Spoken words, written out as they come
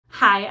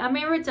Hi, I'm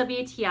Amber with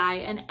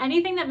WTI, and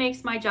anything that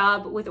makes my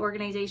job with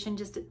organization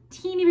just a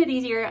teeny bit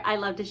easier, I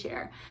love to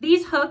share.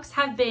 These hooks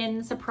have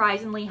been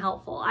surprisingly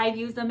helpful. I've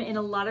used them in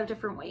a lot of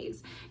different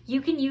ways.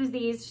 You can use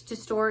these to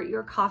store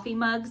your coffee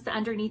mugs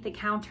underneath the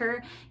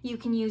counter. You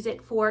can use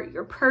it for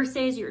your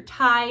purses, your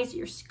ties,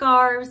 your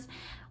scarves.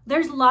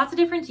 There's lots of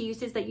different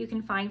uses that you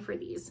can find for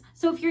these.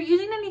 So if you're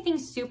using anything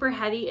super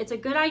heavy, it's a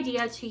good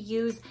idea to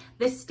use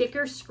this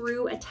sticker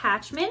screw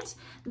attachment.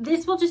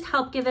 This will just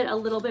help give it a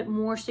little bit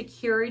more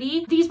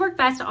security. These work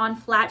best on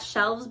flat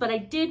shelves, but I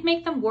did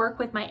make them work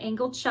with my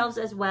angled shelves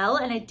as well.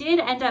 And it did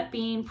end up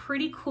being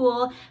pretty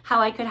cool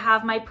how I could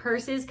have my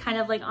purses kind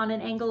of like on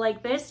an angle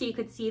like this so you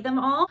could see them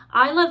all.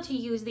 I love to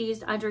use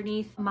these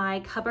underneath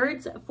my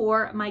cupboards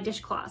for my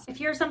dishcloths. If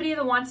you're somebody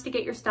that wants to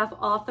get your stuff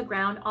off the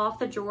ground, off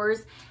the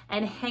drawers,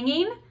 and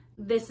hanging,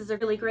 this is a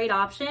really great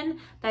option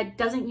that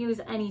doesn't use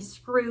any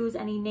screws,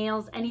 any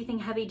nails, anything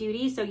heavy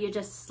duty. So you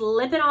just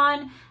slip it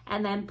on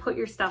and then put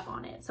your stuff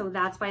on it. So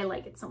that's why I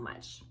like it so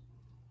much.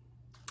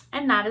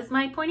 And that is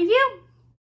my point of view.